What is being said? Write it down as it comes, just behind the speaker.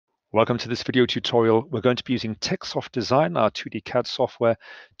Welcome to this video tutorial. We're going to be using Techsoft Design, our 2D CAD software,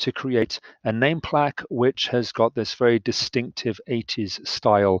 to create a name plaque which has got this very distinctive 80s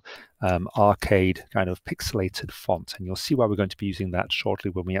style arcade kind of pixelated font. And you'll see why we're going to be using that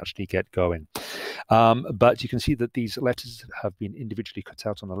shortly when we actually get going. But you can see that these letters have been individually cut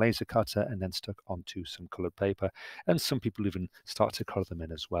out on a laser cutter and then stuck onto some colored paper. And some people even start to color them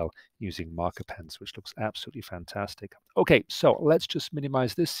in as well using marker pens, which looks absolutely fantastic. Okay, so let's just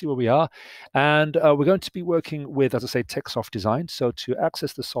minimize this, see where we are. And we're going to be working with, as I say, Techsoft Design. So to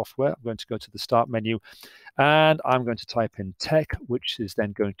access the software, I'm going to go to the Start menu, and I'm going to type in Tech, which is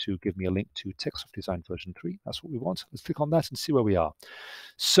then going to give me a link to Techsoft Design version 3. That's what we want. Let's click on that and see where we are.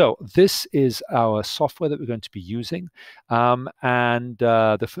 So this is our software that we're going to be using.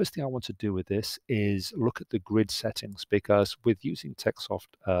 The first thing I want to do with this is look at the grid settings, because with using Techsoft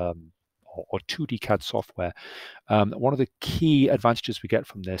or 2D CAD software, one of the key advantages we get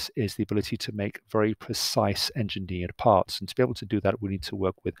from this is the ability to make very precise engineered parts. And to be able to do that, we need to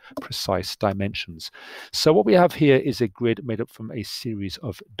work with precise dimensions. So what we have here is a grid made up from a series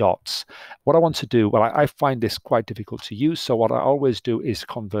of dots. What I want to do, well, I find this quite difficult to use. So what I always do is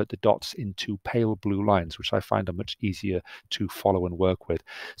convert the dots into pale blue lines, which I find are much easier to follow and work with.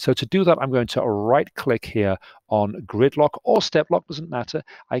 So to do that, I'm going to right click here on grid lock or step lock, doesn't matter.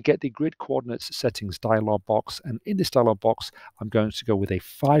 I get the grid coordinates settings dialog box, and in this dialog box I'm going to go with a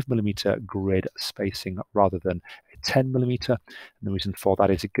 5mm grid spacing rather than a 10mm. And the reason for that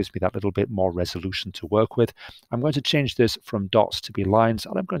is it gives me that little bit more resolution to work with. I'm going to change this from dots to be lines,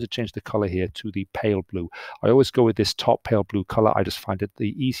 and I'm going to change the color here to the pale blue. I always go with this top pale blue color. I just find it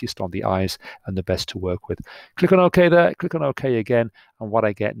the easiest on the eyes and the best to work with. Click on OK there, click on OK again, and what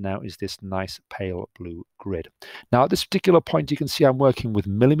I get now is this nice pale blue grid. Now at this particular point, you can see I'm working with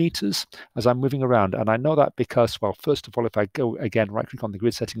millimeters as I'm moving around, and I know that because, well, first of all, if I go again, right click on the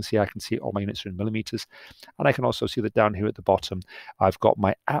grid settings here, I can see all my units are in millimeters, and I can also see that down here at the bottom I've got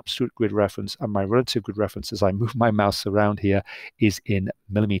my absolute grid reference, and my relative grid reference as I move my mouse around here is in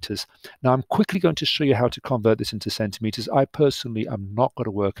millimeters. Now I'm quickly going to show you how to convert this into centimeters. I personally am not going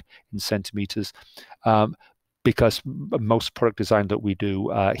to work in centimeters, because most product design that we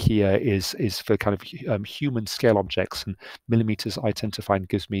do here is for kind of human scale objects, and millimeters I tend to find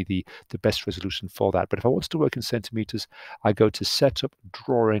gives me the best resolution for that. But if I wanted to work in centimeters, I go to Setup,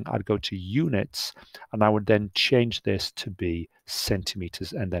 Drawing, I'd go to Units, and I would then change this to be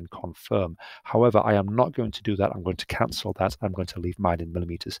centimeters and then confirm. However, I am not going to do that. I'm going to cancel that. I'm going to leave mine in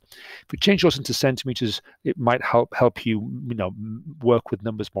millimeters. If you change yours into centimeters, it might help you, work with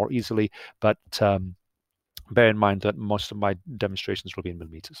numbers more easily, but bear in mind that most of my demonstrations will be in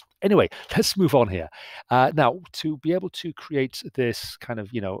millimeters. Anyway, let's move on here. Now, to be able to create this kind of,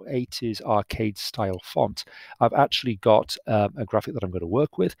 80s arcade style font, I've actually got a graphic that I'm going to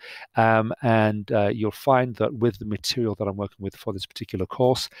work with. You'll find that with the material that I'm working with for this particular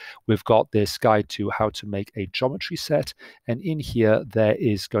course, we've got this guide to how to make a geometry set. And in here, there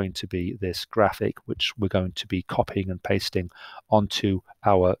is going to be this graphic, which we're going to be copying and pasting onto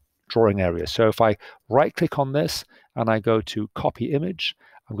our drawing area. So if I right click on this and I go to copy image,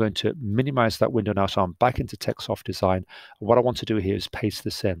 I'm going to minimize that window now, so I'm back into Techsoft Design. What I want to do here is paste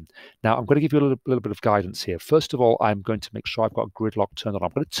this in. Now I'm going to give you a little bit of guidance here. First of all, I'm going to make sure I've got grid lock turned on.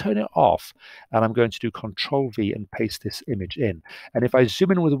 I'm going to turn it off, and I'm going to do Control V and paste this image in. And if I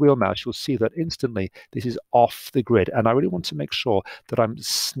zoom in with the wheel mouse, you'll see that instantly this is off the grid. And I really want to make sure that I'm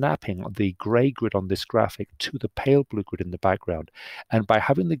snapping the gray grid on this graphic to the pale blue grid in the background. And by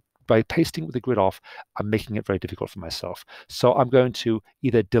pasting with the grid off, I'm making it very difficult for myself. So I'm going to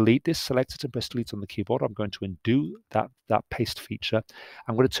either delete this, select it and press delete on the keyboard. I'm going to undo that paste feature.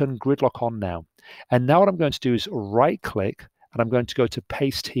 I'm going to turn grid lock on now. And now what I'm going to do is right click, and I'm going to go to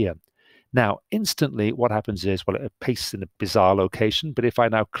paste here. Now, instantly what happens is, well, it pastes in a bizarre location, but if I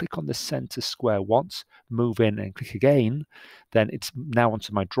now click on the center square once, move in and click again, then it's now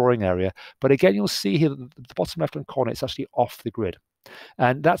onto my drawing area. But again, you'll see here that the bottom left-hand corner, it's actually off the grid.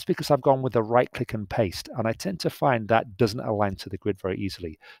 And that's because I've gone with the right click and paste, and I tend to find that doesn't align to the grid very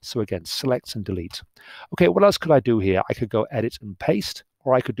easily. So again, select and delete. Okay, what else could I do here? I could go edit and paste,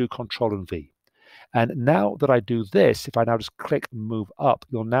 or I could do Control and V. And now that I do this, if I now just click and move up,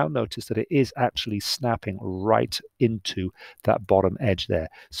 you'll now notice that it is actually snapping right into that bottom edge there.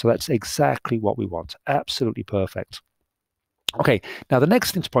 So that's exactly what we want. Absolutely perfect. Okay, now the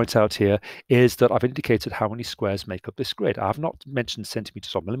next thing to point out here is that I've indicated how many squares make up this grid. I have not mentioned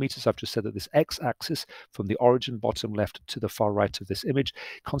centimeters or millimeters. I've just said that this x-axis from the origin bottom left to the far right of this image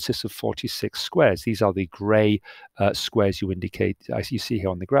consists of 46 squares. These are the gray squares you indicate, as you see here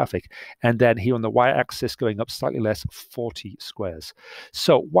on the graphic. And then here on the y-axis going up slightly less, 40 squares.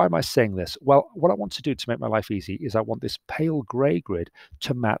 So why am I saying this? Well, what I want to do to make my life easy is I want this pale gray grid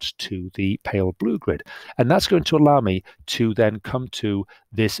to match to the pale blue grid. And that's going to allow me to then come to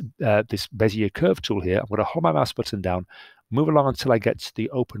this Bezier curve tool here. I'm going to hold my mouse button down, move along until I get to the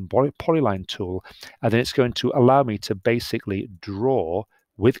open polyline tool, and then it's going to allow me to basically draw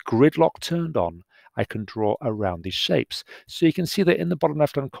with grid lock turned on. I can draw around these shapes. So you can see that in the bottom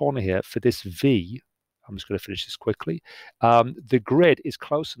left-hand corner here for this V, I'm just going to finish this quickly, the grid is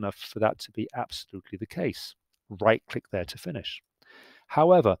close enough for that to be absolutely the case. Right-click there to finish.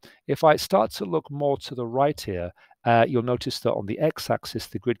 However, if I start to look more to the right here, you'll notice that on the x-axis,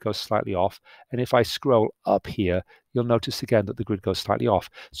 the grid goes slightly off. And if I scroll up here, you'll notice again that the grid goes slightly off.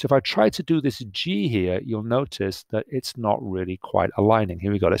 So if I try to do this G here, you'll notice that it's not really quite aligning.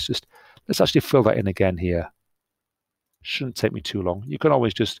 Here we go. Let's actually fill that in again here. Shouldn't take me too long. You can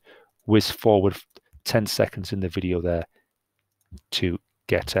always just whiz forward 10 seconds in the video there to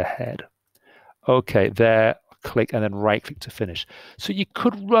get ahead. Okay, there. Click and then right click to finish. So you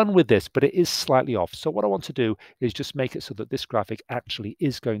could run with this, but it is slightly off. So what I want to do is just make it so that this graphic actually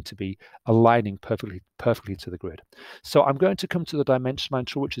is going to be aligning perfectly to the grid. So I'm going to come to the dimension line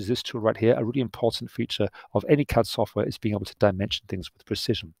tool, which is this tool right here. A really important feature of any CAD software is being able to dimension things with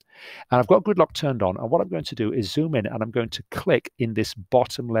precision. And I've got grid lock turned on, and what I'm going to do is zoom in, and I'm going to click in this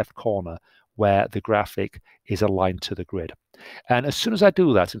bottom left corner where the graphic is aligned to the grid. And as soon as I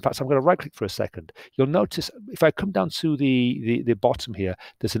do that, in fact, I'm going to right click for a second, you'll notice if I come down to the bottom here,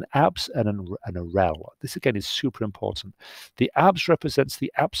 there's an abs and a rel. This again is super important. The abs represents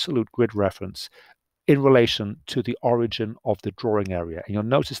the absolute grid reference in relation to the origin of the drawing area. And you'll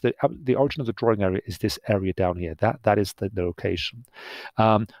notice that the origin of the drawing area is this area down here. That is the location.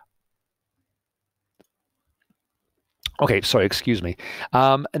 Okay, sorry, excuse me.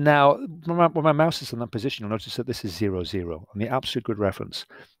 Now, when my mouse is in that position, you'll notice that this is 0, 0 on the absolute grid reference.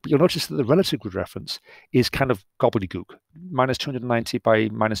 But you'll notice that the relative grid reference is kind of gobbledygook, minus 290 by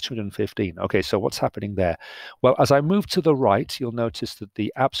minus 215. Okay, so what's happening there? Well, as I move to the right, you'll notice that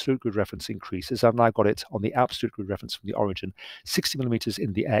the absolute grid reference increases. I've now got it on the absolute grid reference from the origin, 60 millimeters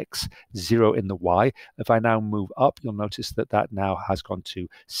in the X, 0 in the Y. If I now move up, you'll notice that that now has gone to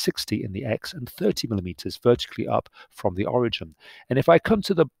 60 in the X and 30 millimeters vertically up from the origin. And if I come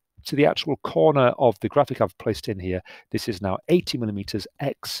to the actual corner of the graphic I've placed in here, this is now 80 millimeters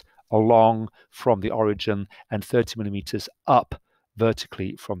X along from the origin and 30 millimeters up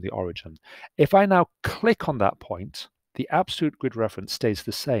vertically from the origin. If I now click on that point, the absolute grid reference stays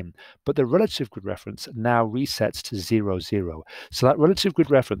the same, but the relative grid reference now resets to 0, 0. So that relative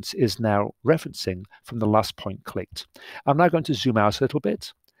grid reference is now referencing from the last point clicked. I'm now going to zoom out a little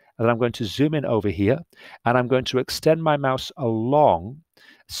bit. And then I'm going to zoom in over here, and I'm going to extend my mouse along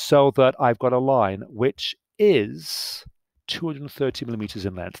so that I've got a line which is 230 millimeters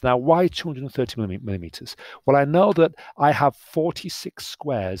in length. Now, why 230 millimeters? Well, I know that I have 46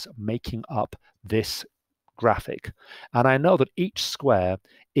 squares making up this graphic, and I know that each square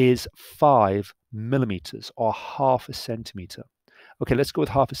is 5 millimeters or half a centimeter. Okay, let's go with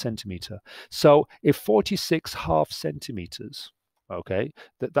half a centimeter. So if 46 half centimeters, okay,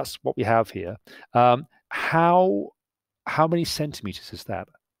 that's what we have here. How many centimeters is that?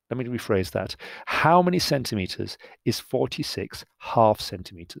 Let me rephrase that. How many centimeters is 46 half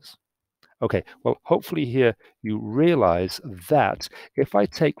centimeters? Okay, well, hopefully here you realize that if I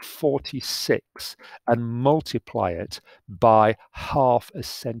take 46 and multiply it by half a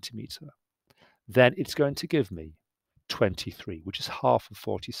centimeter, then it's going to give me 23, which is half of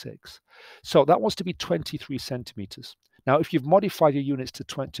 46. So that wants to be 23 centimeters. Now, if you've modified your units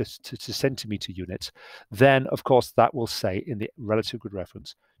to centimeter units, then of course that will say in the relative grid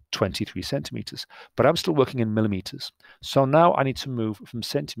reference 23 centimeters, but I'm still working in millimeters. So now I need to move from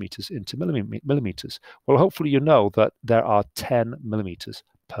centimeters into millimeters. Well, hopefully you know that there are 10 millimeters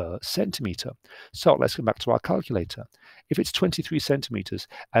per centimeter. So let's go back to our calculator. If it's 23 centimeters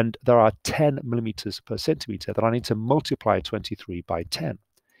and there are 10 millimeters per centimeter, then I need to multiply 23 by 10.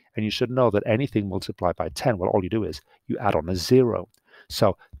 And you should know that anything multiplied by 10, well, all you do is you add on a 0.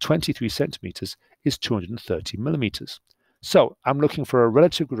 So 23 centimeters is 230 millimeters. So I'm looking for a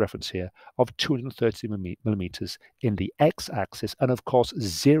relative grid reference here of 230 millimeters in the x-axis, and of course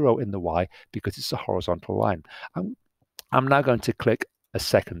 0 in the y because it's a horizontal line. I'm now going to click a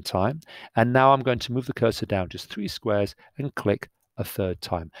second time. And now I'm going to move the cursor down just 3 squares and click a third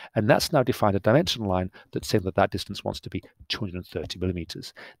time. And that's now defined a dimension line that's saying that that distance wants to be 230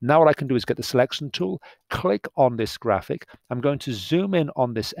 millimeters. Now what I can do is get the selection tool, click on this graphic. I'm going to zoom in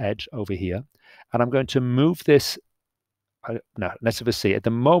on this edge over here, and I'm going to move this. No, let's have a see. At the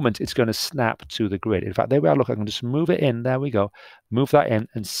moment, it's going to snap to the grid. In fact, there we are. Look, I can just move it in. There we go. Move that in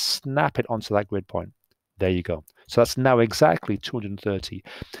and snap it onto that grid point. There you go. So that's now exactly 230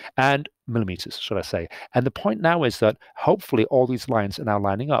 and millimeters, should I say. And the point now is that hopefully all these lines are now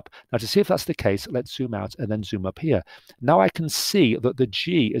lining up. Now, to see if that's the case, let's zoom out and then zoom up here. Now I can see that the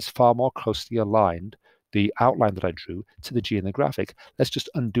G is far more closely aligned, the outline that I drew, to the G in the graphic. Let's just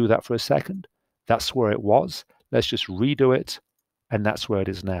undo that for a second. That's where it was. Let's just redo it, and that's where it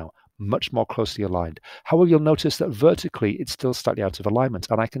is now, much more closely aligned. However, you'll notice that vertically, it's still slightly out of alignment,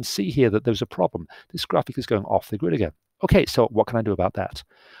 and I can see here that there's a problem. This graphic is going off the grid again. Okay, so what can I do about that?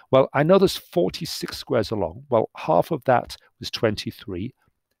 Well, I know there's 46 squares along. Well, half of that was 23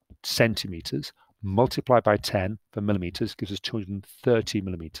 centimeters. Multiplied by 10 for millimeters gives us 230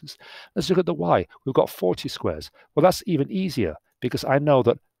 millimeters. Let's look at the Y. We've got 40 squares. Well, that's even easier because I know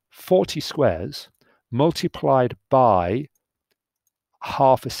that 40 squares multiplied by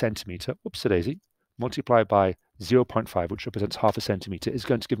half a centimeter, whoopsie-daisy, multiplied by 0.5, which represents half a centimeter, is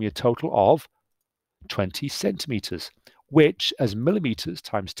going to give me a total of 20 centimeters, which as millimeters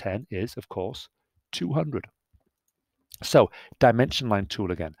times 10 is, of course, 200. So, dimension line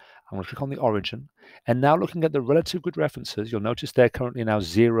tool again. I'm going to click on the origin. And now looking at the relative grid references, you'll notice they're currently now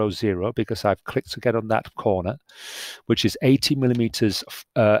 0, 0, because I've clicked again on that corner, which is 80 millimeters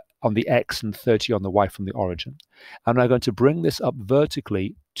on the X and 30 on the Y from the origin. I'm now going to bring this up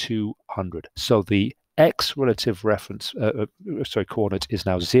vertically to 100. So the X relative reference, coordinate is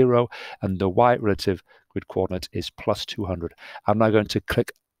now 0, and the Y relative grid coordinate is plus 200. I'm now going to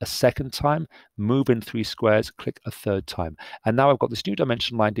click a second time, move in 3 squares, click a third time. And now I've got this new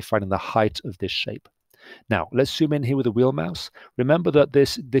dimension line defining the height of this shape. Now, let's zoom in here with the wheel mouse. Remember that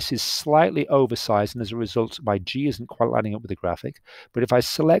this is slightly oversized, and as a result, my G isn't quite lining up with the graphic. But if I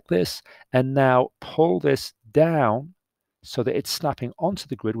select this and now pull this down so that it's snapping onto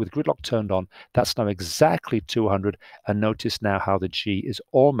the grid with grid lock turned on, that's now exactly 200. And notice now how the G is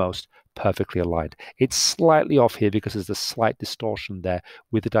almost perfectly aligned. It's slightly off here because there's a slight distortion there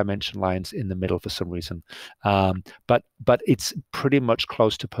with the dimension lines in the middle for some reason. But it's pretty much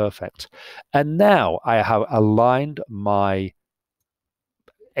close to perfect. And now I have aligned my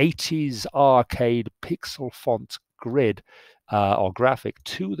 80s arcade pixel font grid or graphic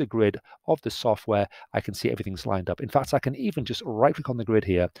to the grid of the software. I can see everything's lined up. In fact, I can even just right click on the grid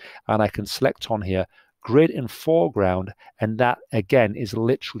here, and I can select on here grid in foreground, and that again is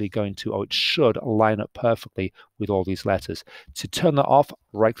literally going to, or it should line up perfectly with all these letters. To turn that off,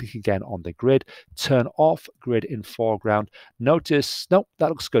 right click again on the grid, turn off grid in foreground. Notice, nope, that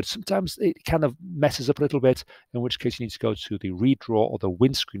looks good. Sometimes it kind of messes up a little bit, in which case you need to go to the redraw or the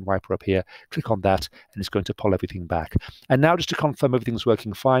windscreen wiper up here, click on that, and it's going to pull everything back. And now just to confirm everything's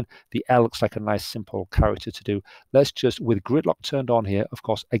working fine, the L looks like a nice simple character to do. Let's just, with grid lock turned on here, of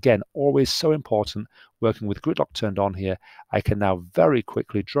course, again, always so important, working with grid lock turned on here, I can now very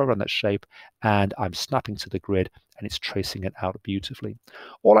quickly draw around that shape, and I'm snapping to the grid, and it's tracing it out beautifully.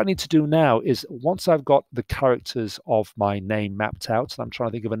 All I need to do now is, once I've got the characters of my name mapped out, and I'm trying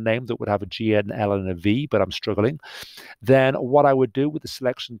to think of a name that would have a G, an L, and a V, but I'm struggling, then what I would do with the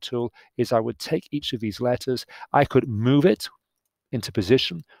selection tool is I would take each of these letters, I could move it into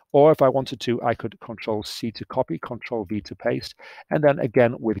position, or if I wanted to, I could Control C to copy, Control V to paste, and then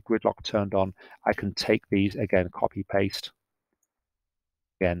again with grid lock turned on, I can take these again, copy paste,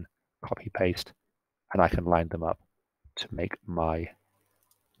 again copy paste, and I can line them up to make my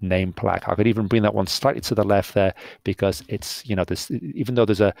name plaque. I could even bring that one slightly to the left there because it's, you know, this, even though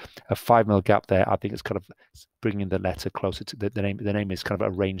there's a 5mm gap there, I think it's kind of bringing the letter closer to the name. The name is kind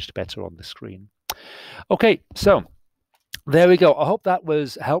of arranged better on the screen. Okay, so there we go. I hope that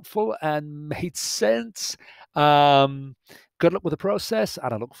was helpful and made sense. Good luck with the process,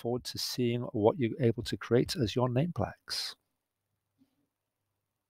 and I look forward to seeing what you're able to create as your name plaques.